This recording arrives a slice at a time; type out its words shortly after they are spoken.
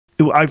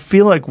I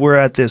feel like we're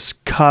at this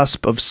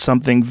cusp of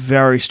something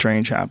very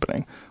strange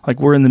happening. Like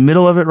we're in the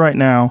middle of it right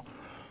now,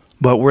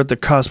 but we're at the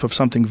cusp of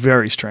something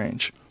very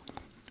strange,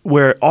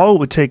 where all it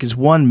would take is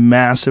one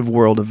massive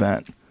world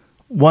event,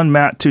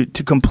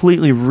 to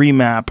completely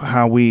remap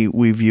how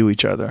we view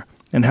each other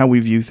and how we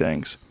view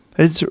things.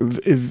 It's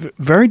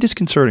very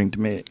disconcerting to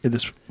me.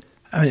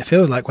 I mean, it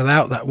feels like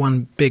without that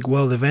one big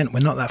world event, we're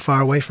not that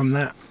far away from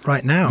that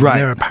right now. Right.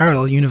 There are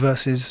parallel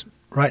universes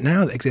right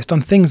now that exist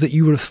on things that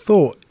you would have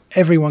thought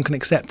everyone can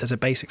accept as a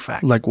basic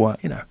fact. Like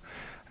what? You know,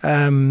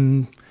 I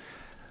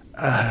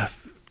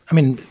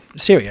mean,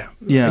 Syria.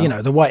 Yeah. You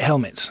know, the white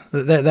helmets.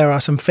 There are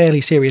some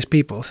fairly serious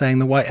people saying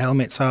the white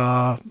helmets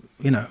are,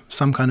 you know,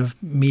 some kind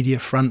of media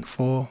front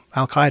for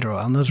Al Qaeda or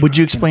Al Nusra. Would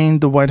you explain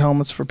the white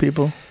helmets for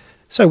people?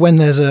 So when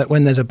there's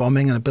a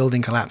bombing and a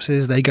building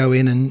collapses, they go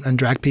in and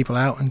drag people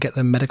out and get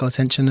them medical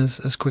attention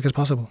as quick as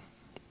possible.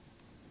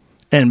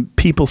 And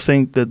people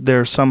think that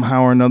they're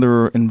somehow or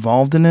another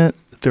involved in it.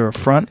 They're a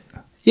front.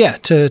 Yeah,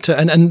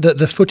 and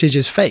the footage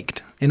is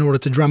faked in order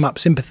to drum up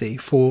sympathy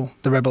for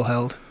the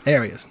rebel-held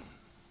areas.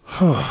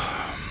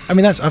 I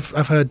mean,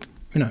 I've heard,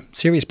 you know,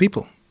 serious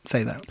people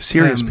say that.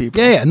 Serious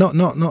people. Yeah, not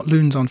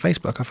loons on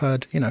Facebook. I've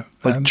heard, you know,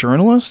 like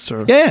journalists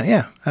or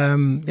yeah. I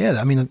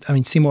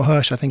mean, Seymour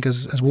Hersh, I think,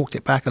 has walked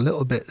it back a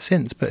little bit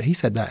since, but he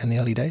said that in the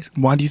early days.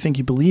 Why do you think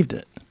he believed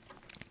it?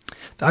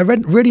 I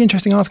read a really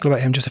interesting article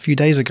about him just a few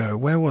days ago.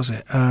 Where was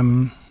it?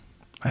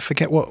 I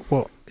forget what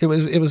it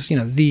was. It was, you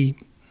know, the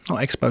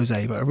not expose,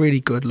 but a really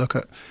good look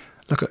at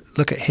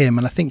him.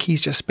 And I think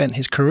he's just spent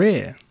his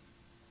career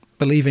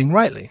believing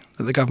rightly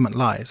that the government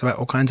lies about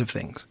all kinds of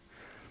things,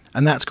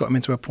 and that's got him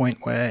into a point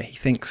where he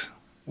thinks,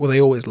 well,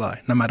 they always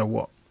lie, no matter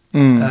what.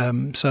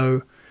 It's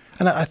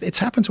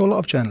happened to a lot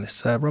of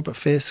journalists. Robert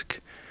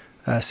Fisk,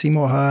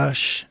 Seymour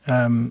Hersh,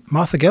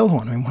 Martha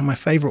Gellhorn. I mean, one of my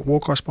favorite war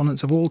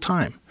correspondents of all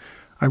time.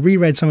 I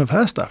reread some of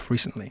her stuff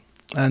recently,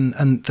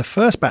 and the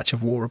first batch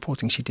of war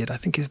reporting she did, I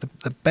think, is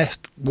the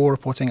best war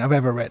reporting I've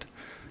ever read.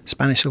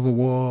 Spanish Civil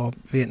War,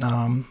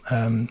 Vietnam,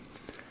 and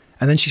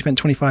then she spent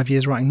 25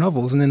 years writing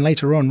novels, and then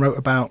later on wrote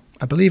about,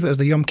 I believe it was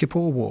the Yom Kippur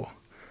War,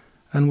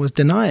 and was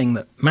denying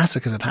that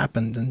massacres had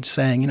happened and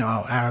saying, you know,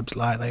 oh, Arabs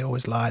lie, they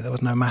always lie, there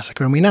was no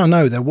massacre. And we now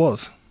know there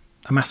was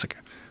a massacre,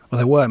 or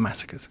there were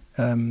massacres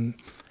in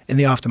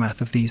the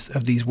aftermath of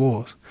these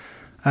wars.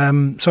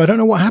 So I don't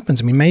know what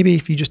happens. I mean, maybe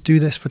if you just do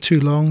this for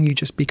too long, you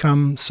just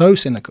become so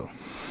cynical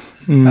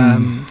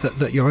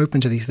that you're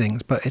open to these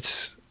things. But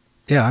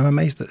yeah, I'm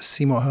amazed that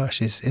Seymour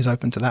Hersh is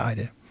open to that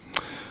idea.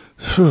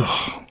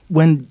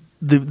 When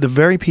the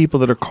very people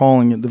that are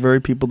calling it, the very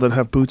people that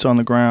have boots on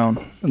the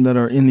ground and that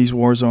are in these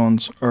war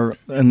zones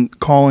and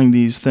calling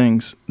these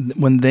things,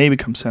 when they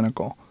become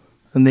cynical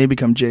and they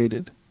become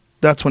jaded,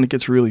 that's when it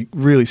gets really,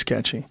 really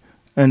sketchy.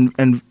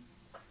 And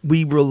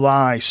we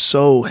rely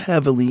so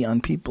heavily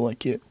on people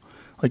like you.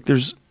 Like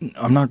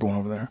I'm not going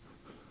over there.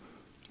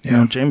 Yeah. You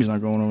know, Jamie's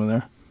not going over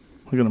there.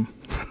 Look at him.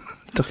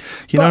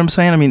 You know what I'm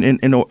saying? I mean,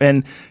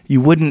 and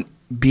you wouldn't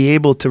be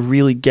able to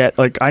really get,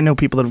 like, I know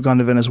people that have gone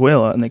to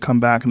Venezuela and they come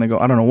back and they go,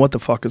 I don't know what the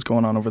fuck is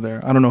going on over there.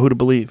 I don't know who to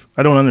believe.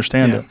 I don't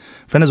understand it.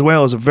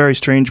 Venezuela is a very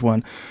strange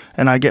one.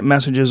 And I get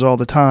messages all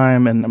the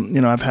time. And,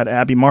 you know, I've had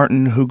Abby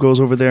Martin who goes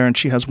over there and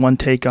she has one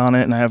take on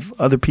it. And I have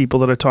other people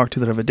that I talk to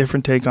that have a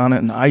different take on it.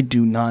 And I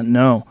do not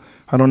know.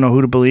 I don't know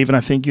who to believe. And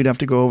I think you'd have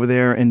to go over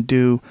there and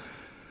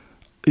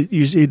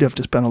you'd have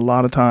to spend a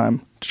lot of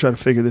time to try to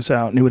figure this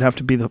out. And it would have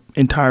to be the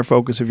entire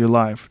focus of your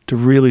life to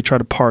really try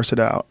to parse it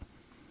out.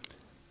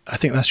 I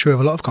think that's true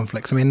of a lot of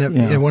conflicts. I mean, you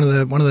know, one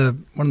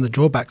of the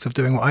drawbacks of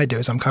doing what I do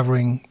is I'm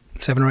covering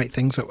 7 or 8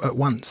 things at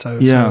once. So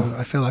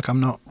I feel like I'm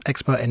not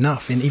expert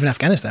enough in even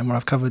Afghanistan, where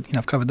I've covered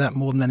that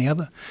more than any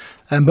other.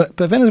 But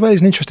Venezuela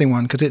is an interesting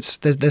one because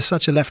there's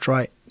such a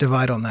left-right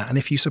divide on that. And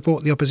if you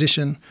support the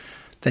opposition,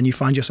 then you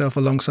find yourself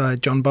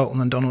alongside John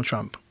Bolton and Donald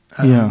Trump,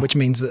 which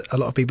means that a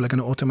lot of people are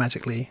going to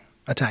automatically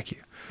attack you.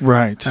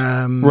 Right.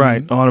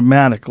 Right.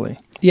 Automatically.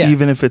 Yeah.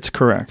 Even if it's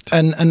correct.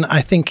 And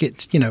I think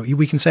it's, you know,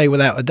 we can say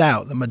without a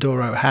doubt that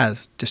Maduro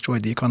has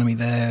destroyed the economy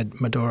there.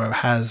 Maduro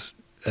has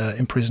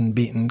imprisoned,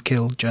 beaten,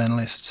 killed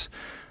journalists.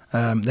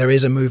 There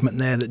is a movement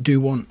there that do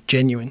want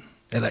genuine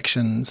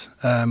elections.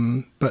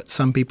 But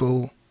some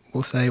people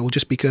will say, well,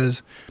 just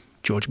because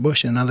George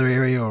Bush in another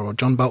area or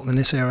John Bolton in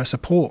this era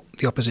support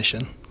the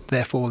opposition,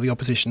 therefore the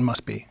opposition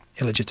must be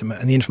illegitimate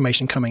and the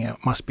information coming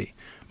out must be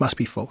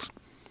false.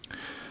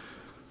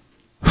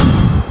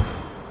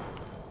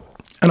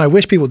 And I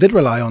wish people did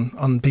rely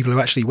on people who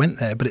actually went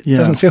there, but it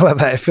doesn't feel like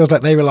that. It feels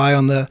like they rely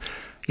on the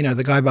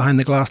guy behind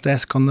the glass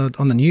desk on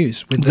the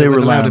news with the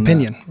loud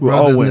opinion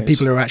rather than the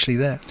people who are actually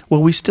there.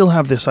 Well, we still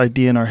have this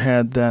idea in our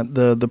head that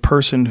the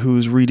person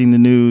who's reading the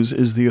news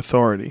is the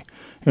authority.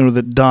 You know,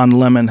 that Don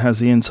Lemon has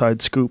the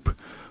inside scoop,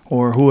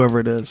 or whoever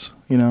it is.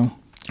 You know.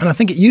 And I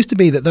think it used to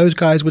be that those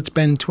guys would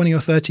spend 20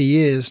 or 30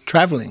 years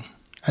traveling,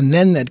 and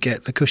then they'd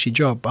get the cushy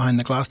job behind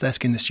the glass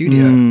desk in the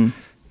studio.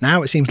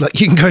 Now it seems like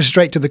you can go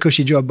straight to the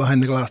cushy job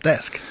behind the glass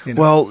desk. You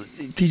know? Well,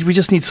 we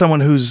just need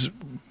someone who's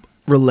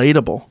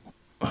relatable,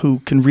 who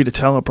can read a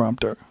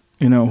teleprompter,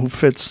 who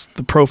fits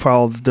the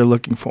profile that they're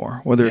looking for,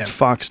 whether it's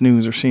Fox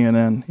News or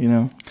CNN,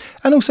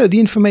 And also the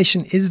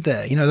information is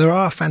there. There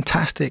are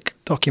fantastic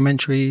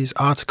documentaries,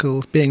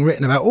 articles being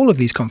written about all of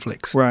these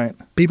conflicts. Right.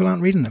 People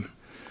aren't reading them.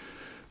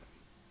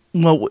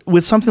 Well,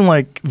 with something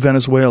like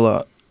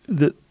Venezuela,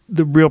 the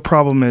real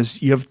problem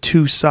is you have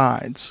two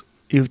sides.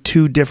 You have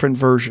two different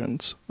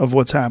versions of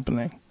what's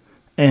happening.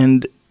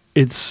 And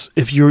it's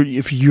if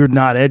you're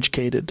not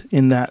educated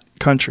in that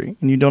country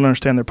and you don't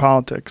understand their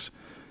politics,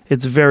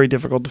 it's very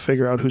difficult to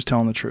figure out who's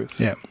telling the truth.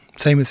 Yeah.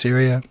 Same with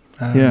Syria.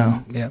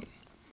 Yeah.